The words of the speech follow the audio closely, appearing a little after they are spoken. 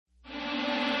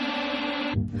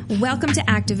Welcome to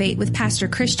Activate with Pastor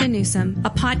Christian Newsom, a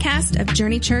podcast of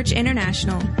Journey Church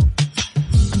International.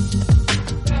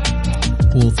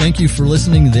 Well, thank you for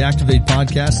listening to the Activate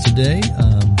podcast today.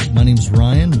 My name is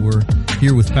Ryan. We're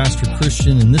here with Pastor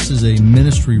Christian, and this is a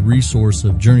ministry resource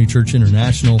of Journey Church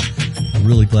International. I'm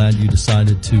really glad you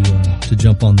decided to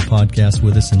jump on the podcast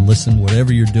with us and listen,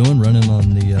 whatever you're doing, running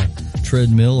on the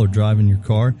treadmill or driving your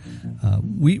car.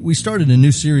 We started a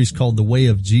new series called The Way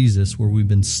of Jesus, where we've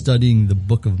been studying the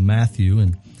book of Matthew,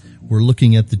 and we're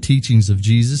looking at the teachings of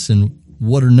Jesus and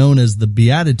what are known as the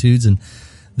Beatitudes. And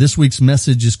this week's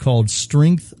message is called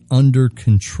Strength Under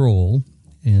Control.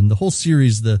 And the whole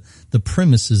series, the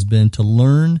premise has been to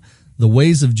learn the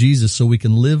ways of Jesus so we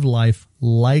can live life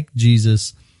like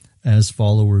Jesus as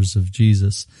followers of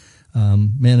Jesus.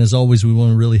 Man, as always, we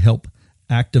want to really help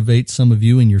activate some of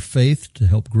you in your faith to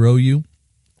help grow you.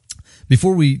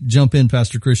 Before we jump in,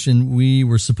 Pastor Christian, we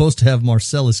were supposed to have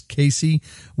Marcellus Casey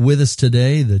with us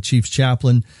today, the chief's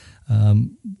chaplain.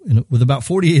 With about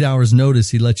 48 hours notice,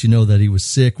 he let you know that he was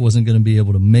sick, wasn't going to be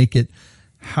able to make it.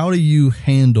 How do you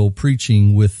handle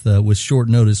preaching with short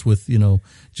notice, with,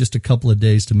 just a couple of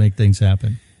days to make things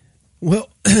happen? Well,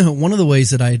 one of the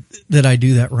ways that I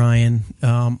do that, Ryan,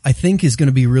 I think is going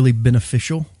to be really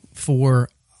beneficial for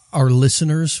our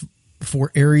listeners,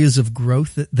 for areas of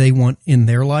growth that they want in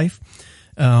their life.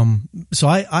 So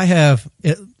I have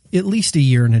at least a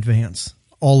year in advance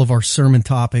all of our sermon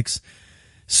topics,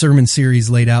 sermon series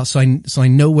laid out. So I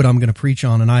know what I'm going to preach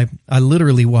on, and I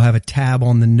literally will have a tab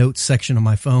on the notes section of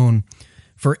my phone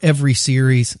for every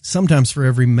series, sometimes for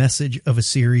every message of a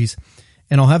series,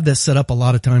 and I'll have that set up a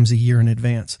lot of times a year in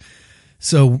advance.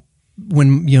 So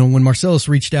when Marcellus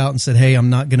reached out and said, "Hey,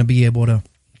 I'm not going to be able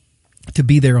to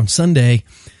be there on Sunday,"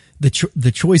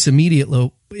 the choice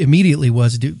immediately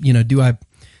was,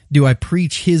 do I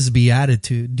preach his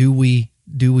beatitude? Do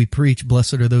we preach,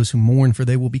 "Blessed are those who mourn, for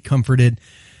they will be comforted"?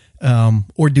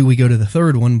 Or do we go to the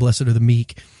third one, "Blessed are the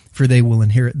meek, for they will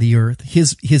inherit the earth"?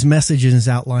 His message and his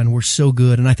outline were so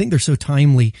good, and I think they're so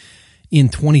timely in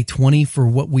 2020 for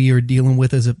what we are dealing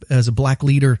with as a black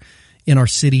leader in our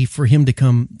city. For him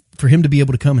to be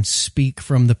able to come and speak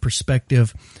from the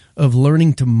perspective of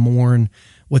learning to mourn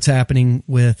what's happening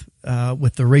with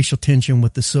the racial tension,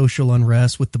 with the social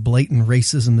unrest, with the blatant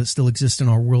racism that still exists in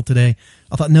our world today.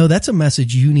 I thought, no, that's a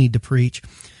message you need to preach,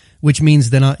 which means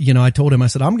then I told him, I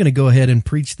said, I'm going to go ahead and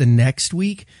preach the next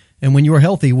week. And when you're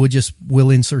healthy, we'll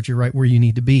insert you right where you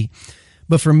need to be.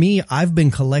 But for me, I've been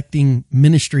collecting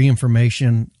ministry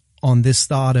information on this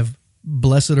thought of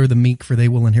 "Blessed are the meek, for they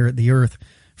will inherit the earth"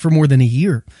 for more than a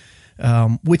year.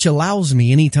 Which allows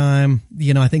me anytime,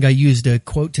 I think I used a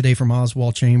quote today from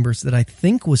Oswald Chambers that I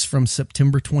think was from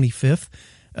September 25th.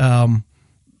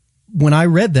 When I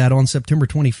read that on September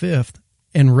 25th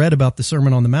and read about the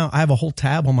Sermon on the Mount, I have a whole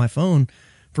tab on my phone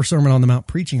for Sermon on the Mount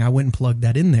preaching. I went and plugged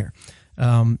that in there.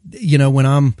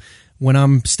 When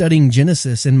I'm studying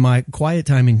Genesis in my quiet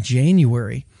time in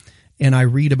January, and I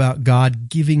read about God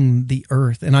giving the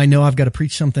earth, and I know I've got to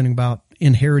preach something about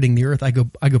inheriting the earth, I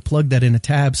go plug that in a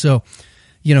tab. So,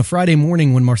 Friday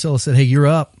morning when Marcella said, "Hey, you're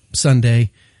up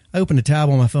Sunday," I opened a tab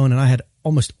on my phone and I had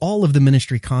almost all of the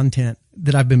ministry content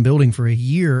that I've been building for a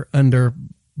year under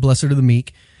 "Blessed are the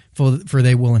meek, for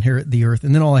they will inherit the earth."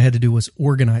 And then all I had to do was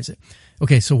organize it.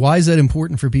 Okay, so why is that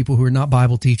important for people who are not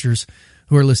Bible teachers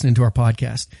who are listening to our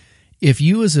podcast? If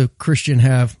you as a Christian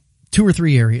have 2 or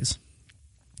 3 areas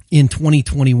in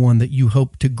 2021 that you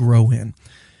hope to grow in,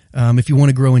 if you want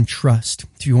to grow in trust,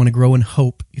 if you want to grow in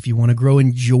hope, if you want to grow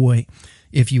in joy,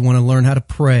 if you want to learn how to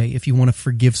pray, if you want to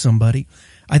forgive somebody,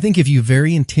 I think if you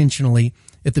very intentionally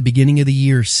at the beginning of the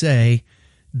year say,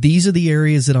 "These are the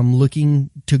areas that I'm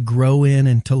looking to grow in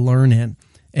and to learn in,"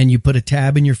 and you put a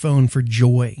tab in your phone for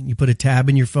joy, and you put a tab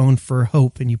in your phone for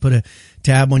hope, and you put a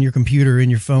tab on your computer in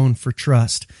your phone for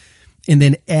trust, and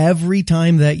then every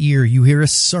time that year you hear a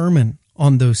sermon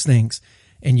on those things,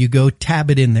 and you go tab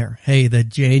it in there. Hey, the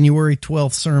January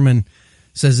 12th sermon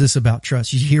says this about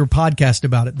trust. You hear a podcast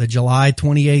about it. The July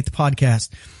 28th podcast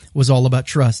was all about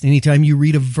trust. Anytime you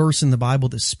read a verse in the Bible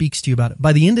that speaks to you about it,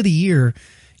 by the end of the year,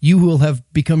 you will have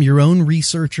become your own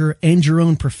researcher and your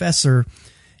own professor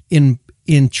in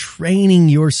training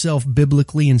yourself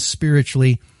biblically and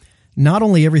spiritually, not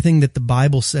only everything that the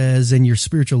Bible says and your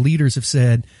spiritual leaders have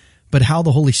said, but how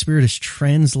the Holy Spirit has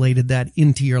translated that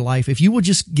into your life. If you will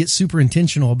just get super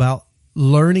intentional about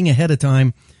learning ahead of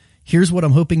time, here's what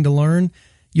I'm hoping to learn,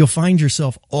 you'll find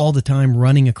yourself all the time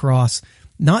running across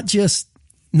not just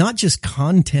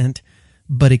content,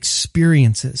 but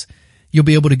experiences. You'll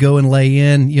be able to go and lay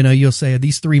in, you'll say,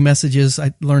 these 3 messages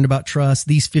I learned about trust,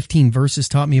 these 15 verses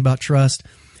taught me about trust.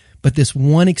 But this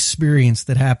one experience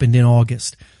that happened in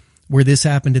August, where this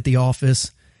happened at the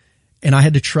office, and I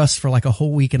had to trust for like a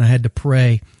whole week, and I had to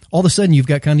pray. All of a sudden, you've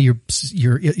got kind of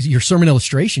your sermon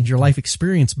illustrations, your life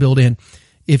experience built in.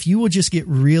 If you will just get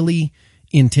really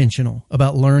intentional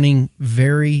about learning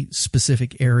very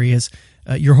specific areas,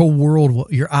 your whole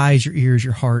world, your eyes, your ears,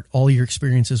 your heart, all your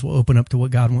experiences will open up to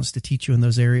what God wants to teach you in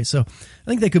those areas. So I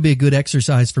think that could be a good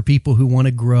exercise for people who want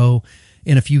to grow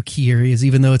in a few key areas.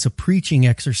 Even though it's a preaching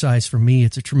exercise for me,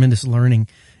 it's a tremendous learning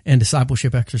and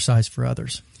discipleship exercise for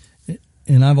others.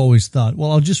 And I've always thought,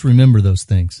 well, I'll just remember those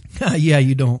things. Yeah,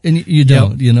 you don't. And you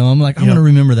don't, I'm like, I'm going to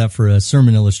remember that for a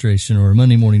sermon illustration or a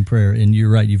Monday morning prayer. And you're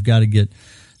right. You've got to get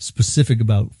specific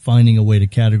about finding a way to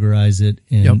categorize it.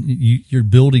 And you're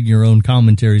building your own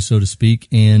commentary, so to speak,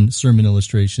 and sermon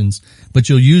illustrations, but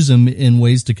you'll use them in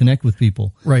ways to connect with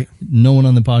people. Right. No one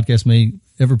on the podcast may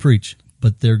ever preach,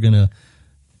 but they're going to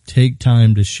take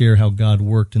time to share how God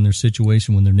worked in their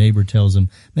situation when their neighbor tells them,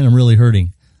 man, I'm really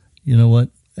hurting. You know what?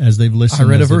 As they've listened.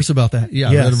 I read a verse about that. Yeah,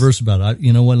 I read a verse about it.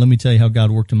 You know what? Let me tell you how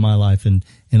God worked in my life, and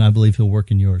I believe He'll work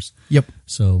in yours. Yep.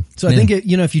 So I think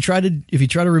if you try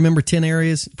to remember 10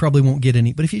 areas, you probably won't get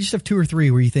any. But if you just have 2 or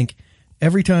 3 where you think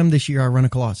every time this year I run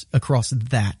across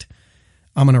that,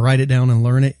 I'm going to write it down and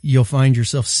learn it. You'll find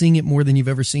yourself seeing it more than you've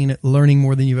ever seen it, learning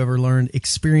more than you've ever learned,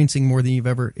 experiencing more than you've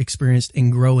ever experienced,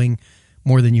 and growing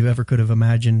more than you ever could have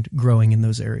imagined growing in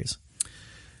those areas.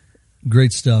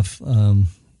 Great stuff.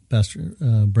 Pastor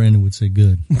Brandon would say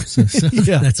good. So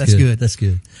yeah, that's good. That's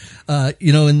good.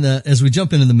 As we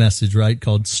jump into the message, right,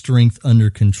 called Strength Under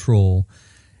Control,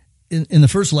 in the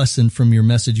first lesson from your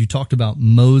message, you talked about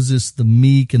Moses, the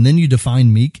meek, and then you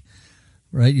define meek,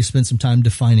 right? You spent some time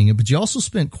defining it, but you also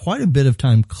spent quite a bit of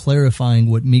time clarifying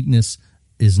what meekness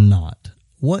is not.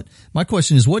 My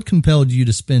question is, what compelled you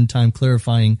to spend time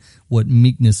clarifying what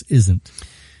meekness isn't?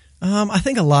 I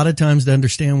think a lot of times to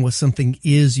understand what something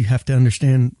is, you have to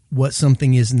understand what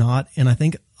something is not. And I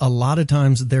think a lot of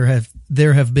times there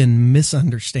have been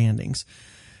misunderstandings.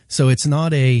 So it's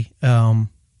not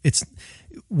it's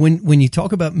when you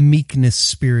talk about meekness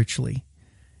spiritually,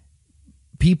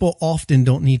 people often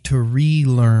don't need to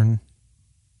relearn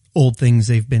old things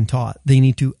they've been taught. They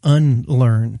need to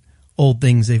unlearn old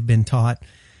things they've been taught.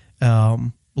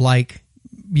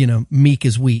 Meek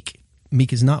is weak.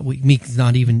 Meek is not weak. Meek is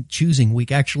not even choosing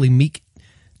weak. Actually, meek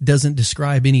doesn't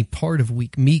describe any part of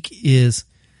weak. Meek is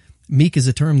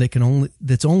a term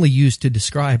that's only used to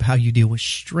describe how you deal with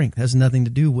strength. It has nothing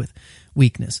to do with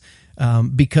weakness.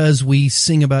 Because we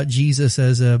sing about Jesus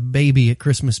as a baby at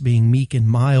Christmas being meek and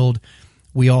mild,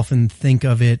 we often think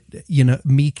of it,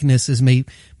 meekness is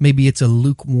maybe it's a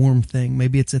lukewarm thing.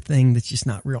 Maybe it's a thing that's just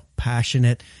not real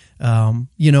passionate.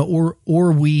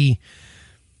 Or we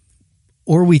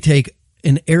take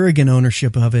an arrogant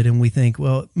ownership of it, and we think,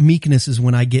 well, meekness is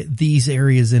when I get these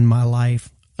areas in my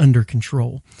life under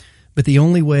control. But the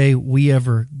only way we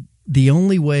ever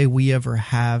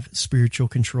have spiritual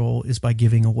control is by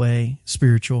giving away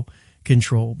spiritual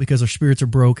control, because our spirits are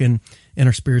broken and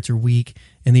our spirits are weak.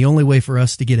 And the only way for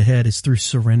us to get ahead is through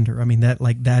surrender. I mean,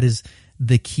 that is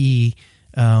the key.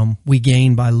 We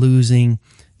gain by losing.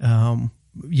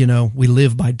 We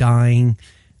live by dying.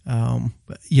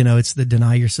 It's the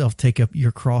deny yourself, take up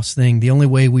your cross thing. The only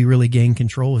way we really gain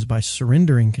control is by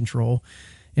surrendering control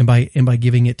and by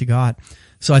giving it to God.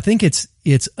 So I think it's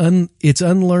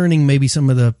unlearning maybe some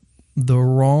of the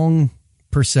wrong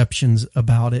perceptions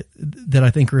about it that I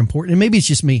think are important. And maybe it's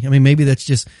just me. I mean, maybe that's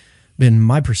just been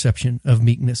my perception of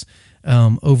meekness,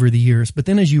 over the years. But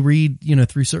then as you read,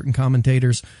 through certain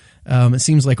commentators, it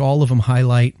seems like all of them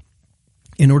highlight,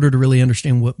 in order to really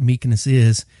understand what meekness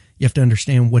is, you have to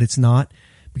understand what it's not,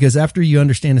 because after you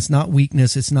understand it's not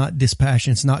weakness, it's not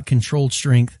dispassion, it's not controlled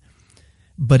strength,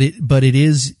 but it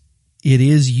is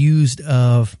used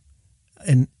of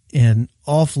an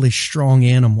awfully strong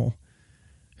animal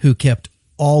who kept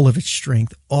all of its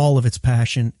strength, all of its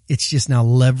passion. It's just now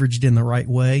leveraged in the right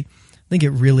way. I think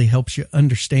it really helps you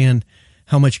understand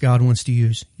how much God wants to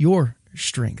use your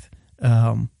strength.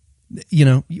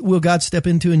 Will God step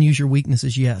into and use your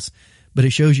weaknesses? Yes. But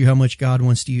it shows you how much God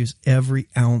wants to use every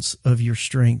ounce of your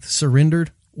strength,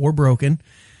 surrendered or broken,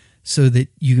 so that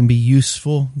you can be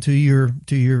useful to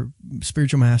your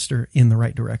spiritual master in the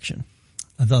right direction.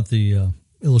 I thought the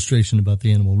illustration about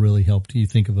the animal really helped. You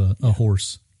think of a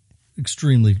horse,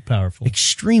 extremely powerful.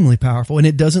 Extremely powerful, and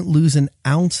it doesn't lose an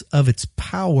ounce of its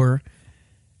power.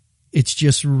 It's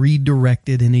just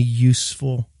redirected in a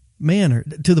useful manner,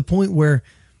 to the point where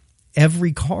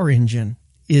every car engine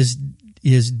is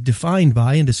defined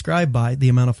by and described by the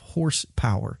amount of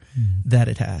horsepower that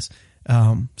it has.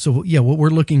 What we're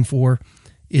looking for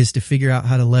is to figure out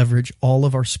how to leverage all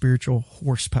of our spiritual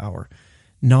horsepower,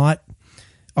 not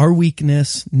our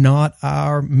weakness, not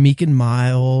our meek and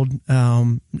mild,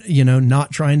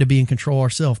 not trying to be in control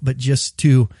ourselves, but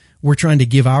we're trying to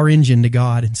give our engine to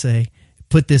God and say,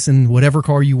 put this in whatever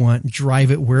car you want,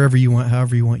 drive it wherever you want,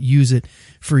 however you want, use it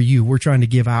for you. We're trying to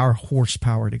give our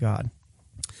horsepower to God.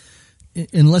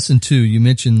 In lesson 2, you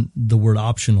mentioned the word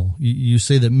optional. You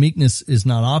say that meekness is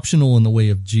not optional in the way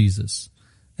of Jesus.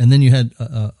 And then you had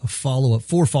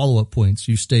four follow-up points.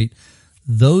 You state,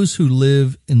 those who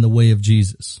live in the way of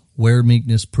Jesus, wear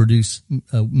meekness, produce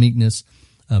meekness,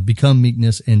 become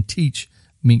meekness, and teach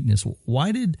meekness.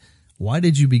 Why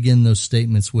did you begin those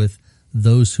statements with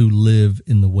those who live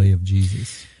in the way of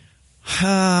Jesus?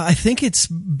 I think it's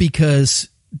because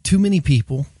too many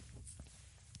people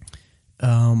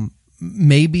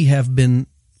maybe have been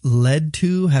led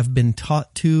to, have been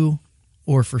taught to,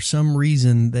 or for some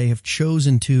reason they have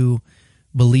chosen to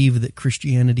believe that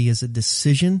Christianity is a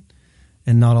decision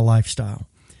and not a lifestyle.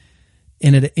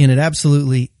 And it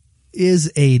absolutely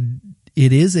is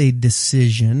a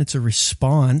decision. It's a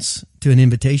response to an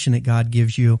invitation that God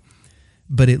gives you,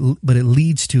 but it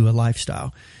leads to a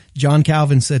lifestyle. John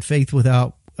Calvin said faith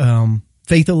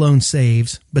alone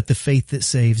saves, but the faith that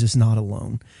saves is not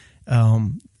alone.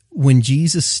 When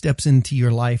Jesus steps into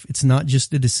your life, it's not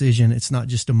just a decision. It's not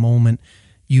just a moment.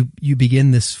 You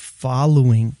begin this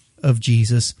following of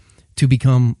Jesus to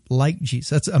become like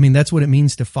Jesus. That's what it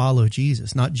means to follow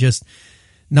Jesus. Not just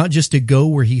to go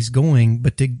where he's going,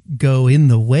 but to go in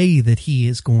the way that he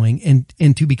is going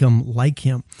and to become like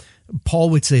him. Paul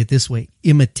would say it this way,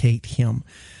 imitate him.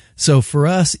 So for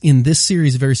us in this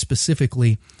series very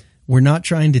specifically, we're not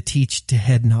trying to teach to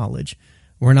head knowledge.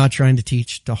 We're not trying to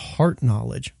teach to heart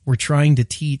knowledge. We're trying to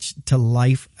teach to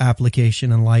life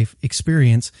application and life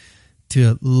experience,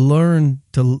 to learn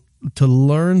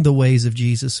the ways of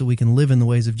Jesus so we can live in the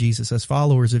ways of Jesus as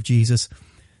followers of Jesus.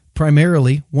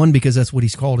 Primarily, one, because that's what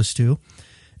he's called us to.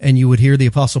 And you would hear the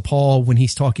Apostle Paul when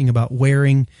he's talking about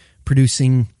wearing,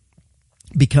 producing,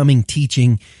 becoming,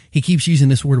 teaching. He keeps using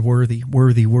this word worthy,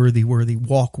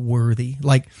 walk worthy.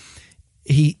 Like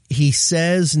he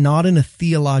says, not in a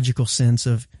theological sense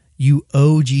of you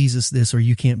owe Jesus this or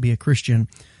you can't be a Christian,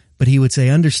 but he would say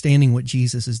understanding what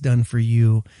Jesus has done for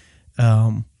you.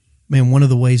 One of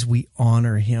the ways we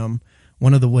honor him,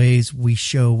 one of the ways we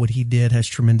show what he did has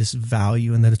tremendous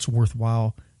value and that it's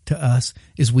worthwhile to us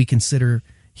is we consider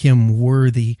him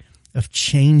worthy of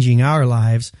changing our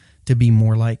lives to be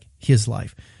more like his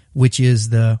life, which is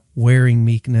the wearing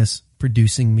meekness,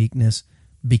 producing meekness,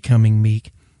 becoming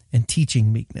meek, and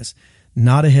teaching meekness.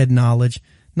 Not a head knowledge,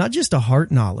 not just a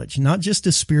heart knowledge, not just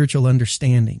a spiritual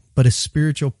understanding, but a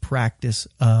spiritual practice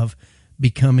of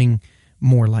becoming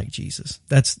more like Jesus.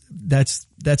 That's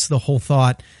the whole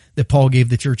thought that Paul gave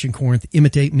the church in Corinth.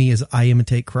 Imitate me as I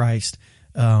imitate Christ.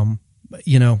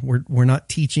 We're not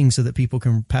teaching so that people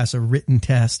can pass a written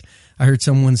test. I heard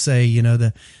someone say,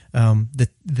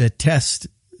 the test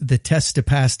to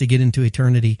pass to get into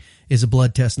eternity is a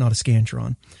blood test, not a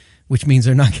Scantron, which means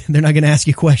they're not going to ask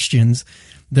you questions.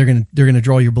 They're going to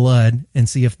draw your blood and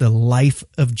see if the life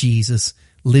of Jesus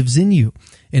lives in you.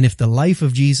 And if the life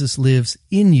of Jesus lives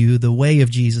in you, the way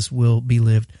of Jesus will be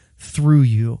lived through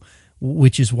you,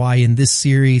 which is why in this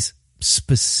series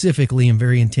specifically and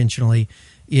very intentionally,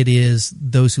 it is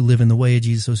those who live in the way of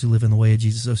Jesus, those who live in the way of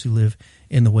Jesus, those who live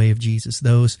in the way of Jesus.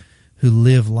 Those who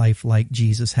live life like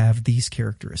Jesus have these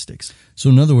characteristics.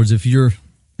 So in other words, if you're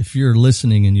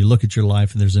listening and you look at your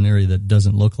life and there's an area that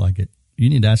doesn't look like it, you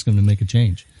need to ask them to make a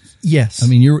change. Yes.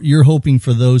 You're hoping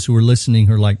for those who are listening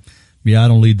who are like, yeah, I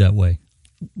don't lead that way.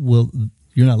 Well,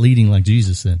 you're not leading like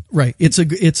Jesus then. Right. It's a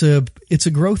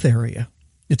growth area.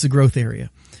 It's a growth area.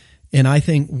 And I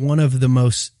think one of the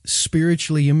most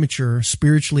spiritually immature,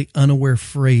 spiritually unaware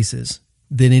phrases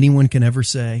that anyone can ever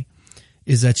say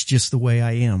is that's just the way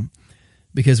I am.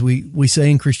 Because we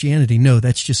say in Christianity, no,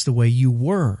 that's just the way you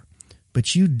were.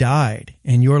 But you died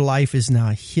and your life is now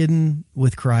hidden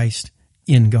with Christ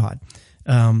in God.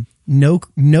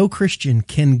 No Christian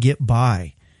can get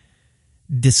by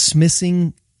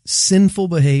dismissing sinful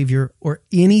behavior or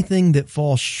anything that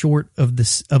falls short of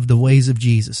the ways of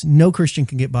Jesus. No Christian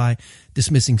can get by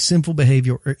dismissing sinful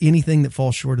behavior or anything that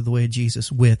falls short of the way of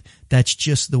Jesus with, that's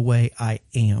just the way I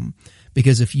am.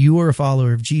 Because if you are a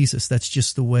follower of Jesus, that's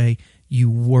just the way you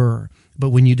were. But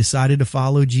when you decided to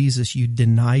follow Jesus, you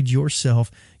denied yourself,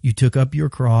 you took up your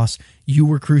cross, you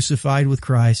were crucified with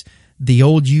Christ, the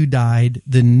old you died,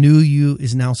 the new you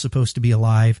is now supposed to be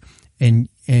alive, and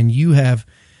you've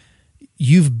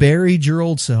buried your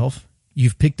old self,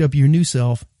 you've picked up your new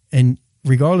self, and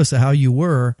regardless of how you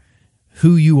were,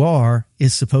 who you are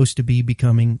is supposed to be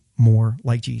becoming more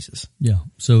like Jesus. Yeah.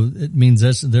 So it means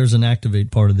there's an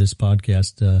activate part of this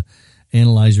podcast.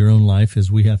 Analyze your own life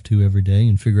as we have to every day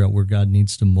and figure out where God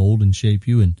needs to mold and shape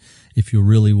you. And if you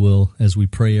really will, as we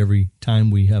pray every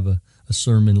time we have a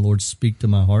sermon, Lord, speak to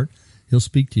my heart, he'll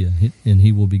speak to you and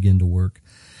he will begin to work.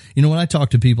 You know, when I talk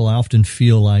to people, I often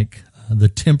feel like the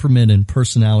temperament and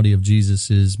personality of Jesus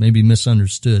is maybe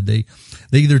misunderstood. They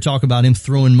either talk about him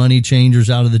throwing money changers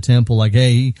out of the temple, like,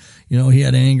 hey, he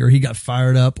had anger, he got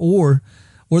fired up, or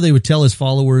they would tell his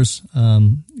followers,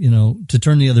 to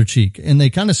turn the other cheek. And they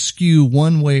kind of skew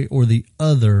one way or the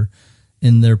other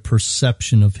in their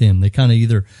perception of him. They kind of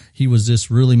either he was this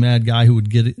really mad guy who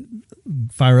would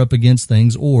fire up against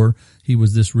things, or he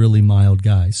was this really mild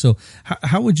guy. So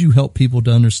how would you help people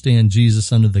to understand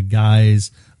Jesus under the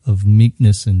guise of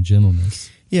meekness and gentleness?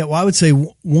 Yeah, well, I would say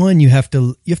one, you have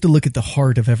to look at the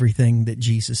heart of everything that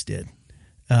Jesus did.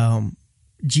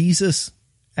 Jesus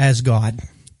as God,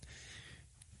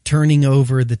 turning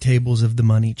over the tables of the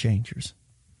money changers,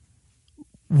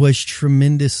 was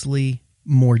tremendously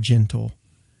more gentle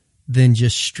than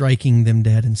just striking them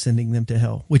dead and sending them to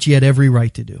hell, which he had every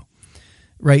right to do.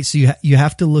 Right? So you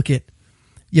have to look at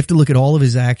all of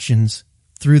his actions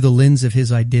through the lens of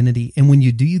his identity. And when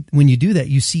you do that,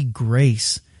 you see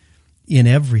grace in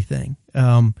everything.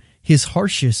 His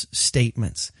harshest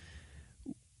statements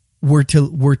were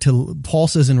to Paul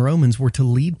says in Romans, were to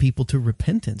lead people to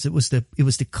repentance. It was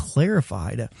to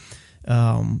clarify, to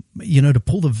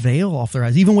pull the veil off their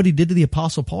eyes. Even what he did to the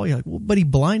Apostle Paul, you're like, well, but he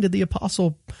blinded the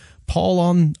Apostle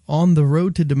Paul on the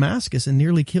road to Damascus and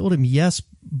nearly killed him. Yes,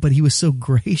 but he was so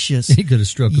gracious. He could have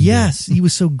struck him. Yes, he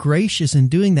was so gracious in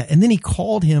doing that. And then he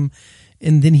called him,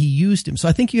 and then he used him. So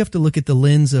I think you have to look at the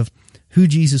lens of who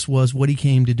Jesus was, what he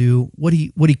came to do, what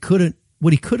he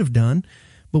could have done,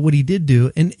 but what he did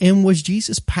do. And was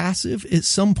Jesus passive at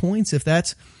some points? If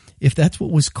that's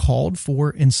what was called for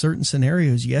in certain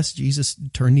scenarios, yes, Jesus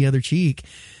turned the other cheek,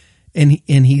 and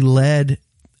he led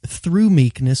through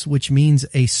meekness, which means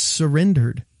a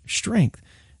surrendered strength.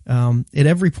 At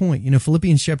every point,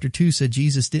 Philippians chapter 2 said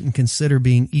Jesus didn't consider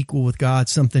being equal with God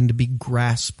something to be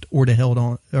grasped or to held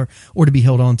on or to be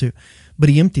held on to, but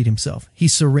he emptied himself. He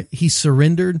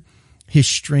surrendered his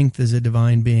strength as a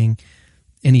divine being,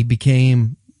 and he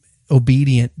became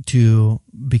obedient to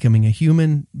becoming a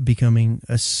human, becoming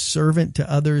a servant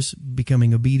to others,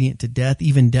 becoming obedient to death,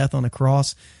 even death on a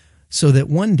cross, so that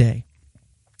one day,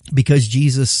 because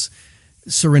Jesus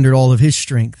surrendered all of his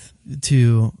strength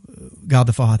to God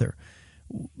the Father,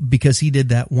 because he did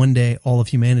that, one day all of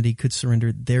humanity could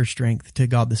surrender their strength to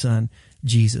God the Son,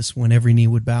 Jesus, when every knee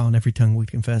would bow and every tongue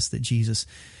would confess that Jesus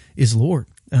is Lord,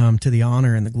 to the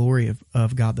honor and the glory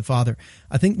of God the Father.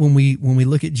 I think when we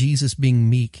look at Jesus being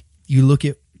meek, you look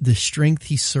at the strength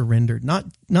he surrendered, not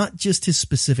just his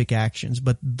specific actions,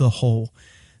 but the whole.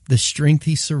 The strength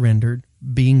he surrendered,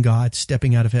 being God,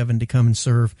 stepping out of heaven to come and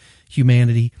serve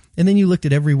humanity. And then you looked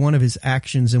at every one of his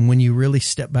actions, and when you really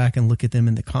step back and look at them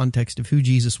in the context of who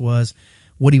Jesus was,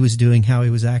 what he was doing, how he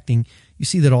was acting, you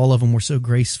see that all of them were so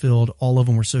grace-filled, all of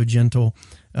them were so gentle,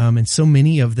 and so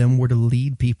many of them were to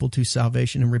lead people to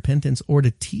salvation and repentance, or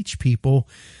to teach people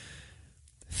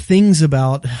things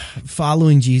about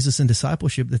following Jesus and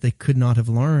discipleship that they could not have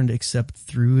learned except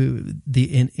through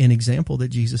an example that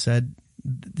Jesus had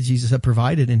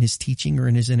provided in his teaching or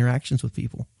in his interactions with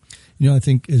people. I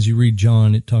think as you read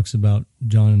John, it talks about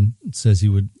John says he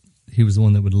was the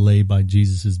one that would lay by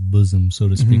Jesus's bosom, so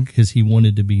to speak, because he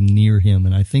wanted to be near him.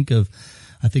 And I think of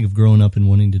growing up and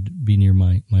wanting to be near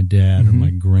my dad or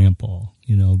my grandpa,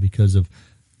 because of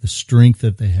the strength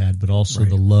that they had, but also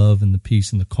the love and the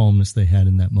peace and the calmness they had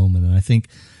in that moment. And I think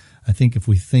if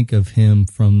we think of him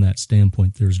from that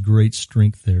standpoint, there's great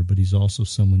strength there, but he's also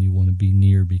someone you want to be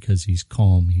near because he's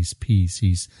calm, he's peace,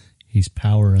 he's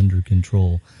power under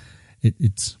control.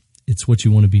 It's what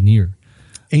you want to be near.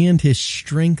 And his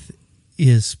strength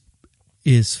is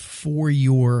for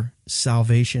your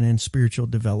salvation and spiritual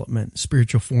development,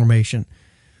 spiritual formation,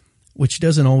 which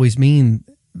doesn't always mean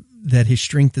that his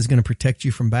strength is going to protect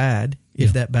you from bad.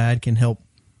 If that bad can help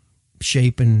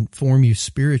shape and form you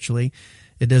spiritually,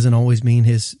 it doesn't always mean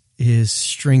his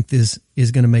strength is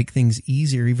going to make things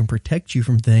easier, even protect you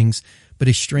from things, but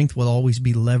his strength will always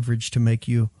be leveraged to make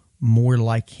you more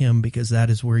like him, because that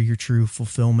is where your true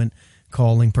fulfillment,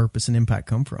 calling, purpose, and impact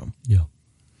come from. Yeah.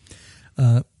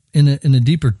 In a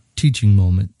deeper teaching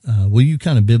moment, will you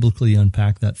kind of biblically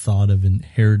unpack that thought of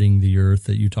inheriting the earth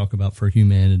that you talk about for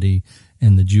humanity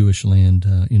and the Jewish land,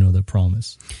 the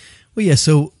promise? Well, yeah.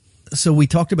 So we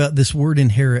talked about this word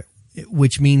inherit,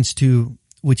 which means to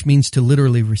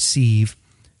literally receive,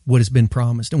 what has been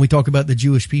promised. And we talk about the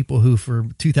Jewish people who for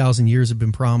 2,000 years have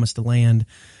been promised a land,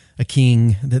 a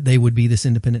king, that they would be this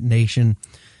independent nation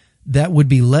that would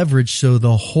be leveraged so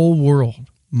the whole world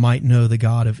might know the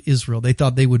God of Israel. They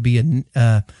thought they would be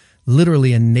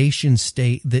literally a nation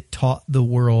state that taught the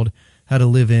world how to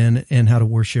live in and how to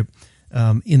worship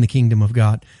in the kingdom of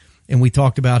God. And we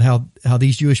talked about how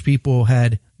these Jewish people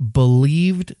had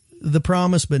believed the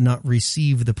promise but not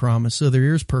received the promise. So their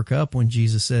ears perk up when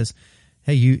Jesus says,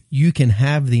 hey, you can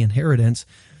have the inheritance.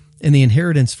 And the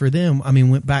inheritance for them, I mean,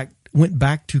 went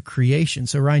back to creation.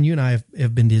 So Ryan, you and I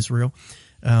have been to Israel.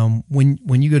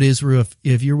 When you go to Israel,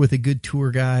 if you're with a good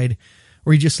tour guide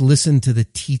or you just listen to the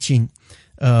teaching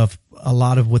of a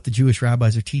lot of what the Jewish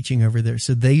rabbis are teaching over there.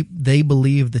 So they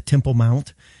believe the Temple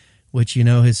Mount, which,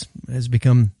 has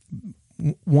become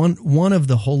one of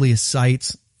the holiest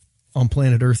sites on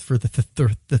planet Earth for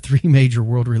the three major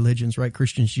world religions, right?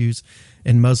 Christians, Jews,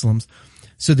 and Muslims.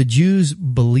 So the Jews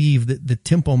believe that the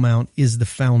Temple Mount is the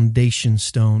foundation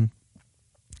stone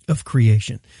of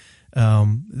creation.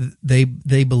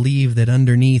 They believe that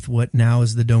underneath what now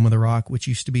is the Dome of the Rock, which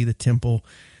used to be the temple,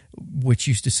 which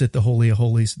used to sit the Holy of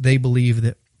Holies, they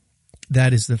believe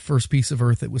that is the first piece of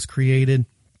earth that was created.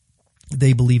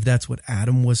 They believe that's what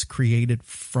Adam was created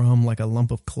from, like a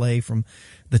lump of clay from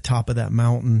the top of that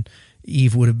mountain.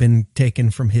 Eve would have been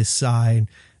taken from his side.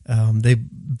 They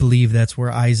believe that's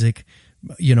where Isaac,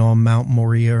 on Mount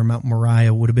Moriah or Mount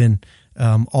Moriah would have been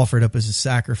offered up as a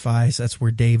sacrifice. That's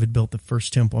where David built the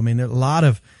first temple. I mean, there's a lot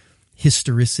of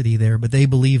historicity there, but they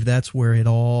believe that's where it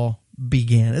all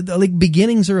began. Like,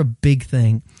 beginnings are a big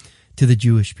thing to the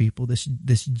Jewish people.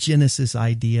 This Genesis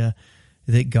idea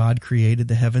that God created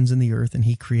the heavens and the earth, and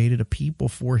he created a people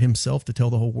for himself to tell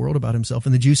the whole world about himself.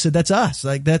 And the Jews said, that's us.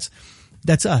 Like, that's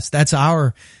us. That's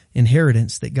our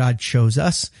inheritance, that God chose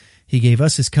us. He gave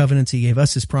us his covenants. He gave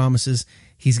us his promises.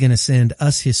 He's going to send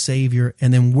us his savior.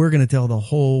 And then we're going to tell the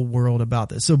whole world about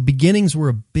this. So beginnings were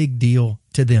a big deal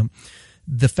to them.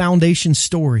 The foundation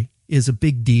story is a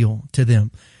big deal to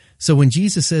them. So when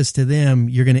Jesus says to them,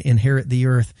 you're going to inherit the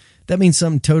earth, that means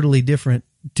something totally different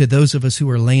to those of us who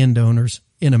are landowners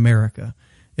in America.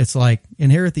 It's like,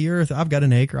 inherit the earth. I've got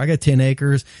an acre. I got 10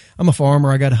 acres. I'm a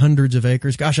farmer. I got hundreds of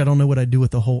acres. Gosh, I don't know what I'd do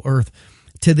with the whole earth.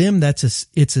 To them,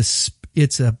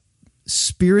 it's a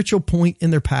spiritual point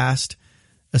in their past,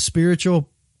 a spiritual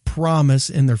promise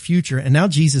in their future. And now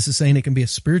Jesus is saying it can be a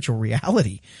spiritual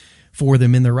reality for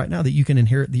them in there right now, that you can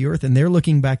inherit the earth. And they're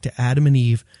looking back to Adam and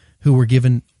Eve, who were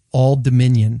given all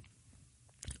dominion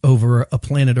over a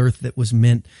planet Earth that was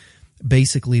meant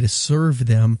basically to serve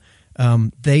them.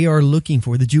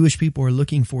 The Jewish people are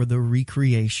looking for the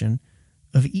recreation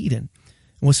of Eden.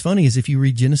 And what's funny is if you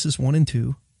read Genesis 1 and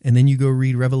 2, and then you go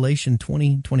read Revelation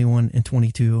 20, 21, and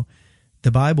 22,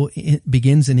 the Bible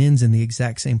begins and ends in the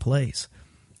exact same place.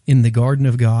 In the garden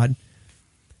of God,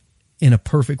 in a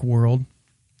perfect world,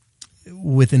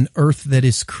 with an earth that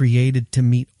is created to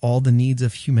meet all the needs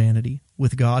of humanity,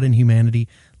 with God and humanity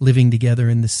living together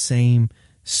in the same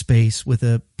space, with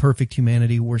a perfect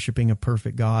humanity worshiping a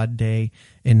perfect God day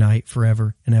and night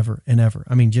forever and ever and ever.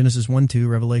 I mean, Genesis 1, 2,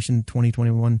 Revelation 20,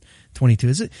 21,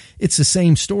 22. It's the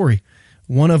same story.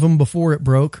 One of them before it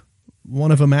broke,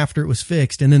 one of them after it was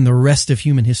fixed, and then the rest of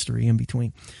human history in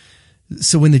between.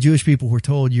 So when the Jewish people were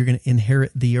told you're going to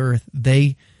inherit the earth,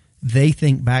 they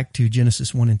think back to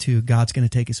Genesis 1 and 2. God's going to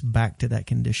take us back to that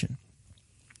condition.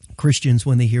 Christians,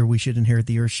 when they hear we should inherit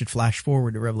the earth, should flash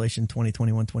forward to Revelation 20,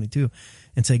 21, 22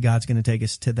 and say God's going to take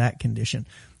us to that condition.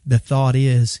 The thought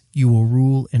is you will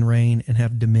rule and reign and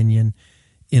have dominion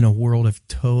in a world of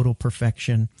total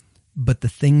perfection. But the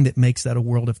thing that makes that a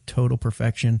world of total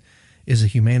perfection is a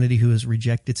humanity who has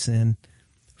rejected sin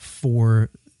for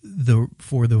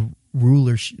the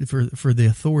rulership, for the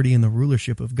authority and the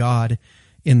rulership of God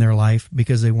in their life,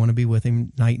 because they want to be with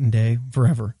him night and day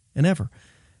forever and ever.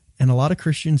 And a lot of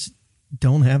Christians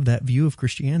don't have that view of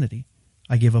Christianity.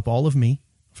 I give up all of me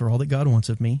for all that God wants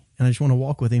of me, and I just want to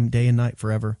walk with him day and night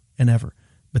forever and ever.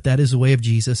 But that is the way of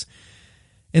Jesus.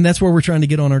 And that's where we're trying to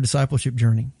get on our discipleship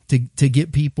journey, to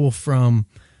get people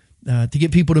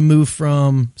to move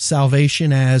from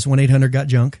salvation as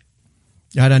 1-800-GOT-JUNK.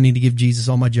 God, I need to give Jesus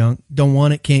all my junk. Don't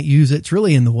want it, can't use it. It's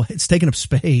really in the way. It's taking up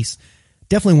space.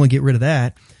 Definitely want to get rid of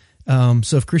that.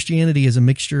 So if Christianity is a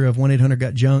mixture of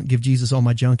 1-800-GOT-JUNK, give Jesus all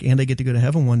my junk, and I get to go to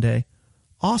heaven one day,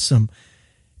 awesome.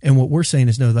 And what we're saying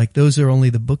is, no, like, those are only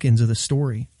the bookends of the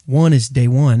story. One is day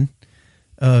one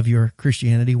of your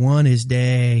Christianity. One is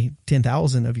day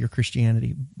 10,000 of your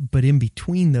Christianity. But in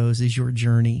between those is your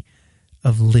journey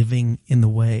of living in the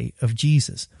way of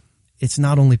Jesus. It's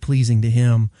not only pleasing to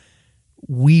him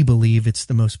we believe it's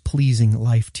the most pleasing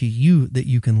life to you that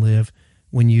you can live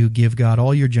when you give God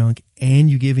all your junk and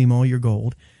you give him all your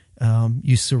gold.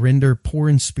 You surrender, poor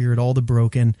in spirit, all the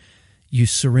broken. You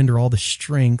surrender all the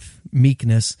strength,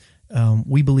 meekness.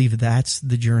 We believe that's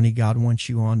the journey God wants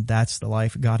you on. That's the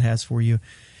life God has for you.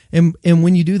 And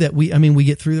when you do that, we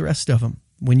get through the rest of them.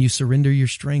 When you surrender your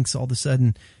strengths, all of a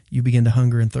sudden you begin to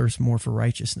hunger and thirst more for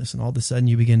righteousness. And all of a sudden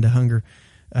you begin to hunger,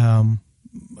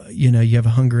 you have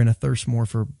a hunger and a thirst more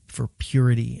for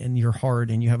purity in your heart,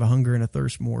 and you have a hunger and a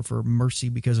thirst more for mercy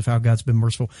because of how God's been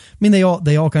merciful. I mean, they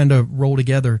all kind of roll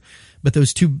together, but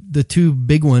the two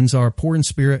big ones are poor in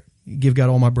spirit, give God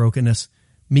all my brokenness;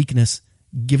 meekness,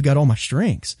 give God all my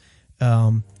strengths.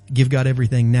 Give God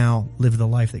everything now, live the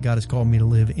life that God has called me to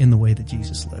live in the way that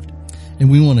Jesus lived. And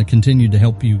we want to continue to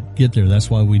help you get there. That's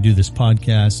why we do this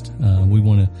podcast.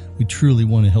 We truly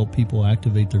want to help people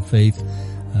activate their faith.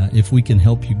 If we can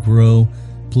help you grow,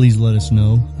 please let us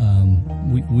know.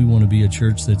 We want to be a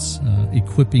church that's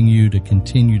equipping you to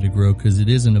continue to grow, because it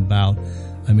isn't about,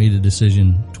 I made a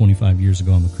decision 25 years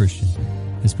ago, I'm a Christian.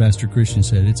 As Pastor Christian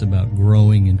said, it's about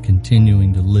growing and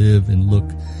continuing to live and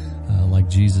look like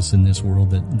Jesus in this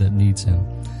world that needs him.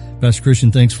 Pastor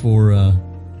Christian, thanks for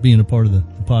being a part of the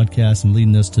podcast and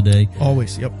leading us today.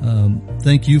 Always, yep.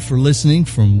 Thank you for listening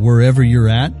from wherever you're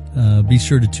at. Be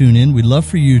sure to tune in. We'd love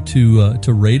for you to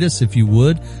rate us if you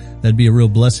would. That'd be a real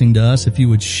blessing to us. If you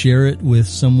would share it with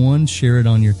someone, share it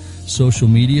on your social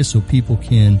media so people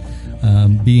can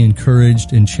be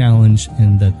encouraged and challenged,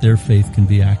 and that their faith can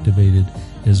be activated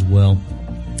as well.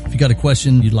 If you got a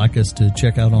question you'd like us to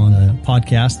check out on a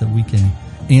podcast that we can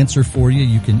answer for you,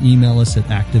 you can email us at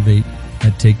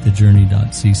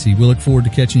activate@takethejourney.cc. We look forward to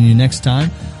catching you next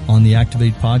time on the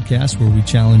Activate podcast, where we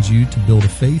challenge you to build a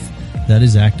faith that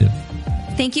is active.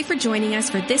 Thank you for joining us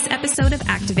for this episode of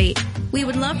Activate. We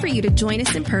would love for you to join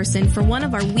us in person for one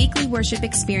of our weekly worship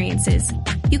experiences.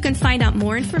 You can find out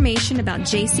more information about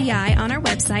JCI on our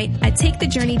website at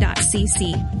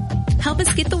takethejourney.cc. Help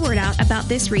us get the word out about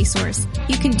this resource.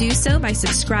 You can do so by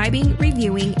subscribing,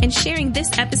 reviewing, and sharing this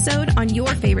episode on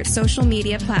your favorite social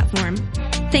media platform.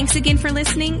 Thanks again for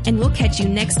listening, and we'll catch you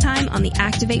next time on the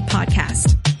Activate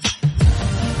podcast.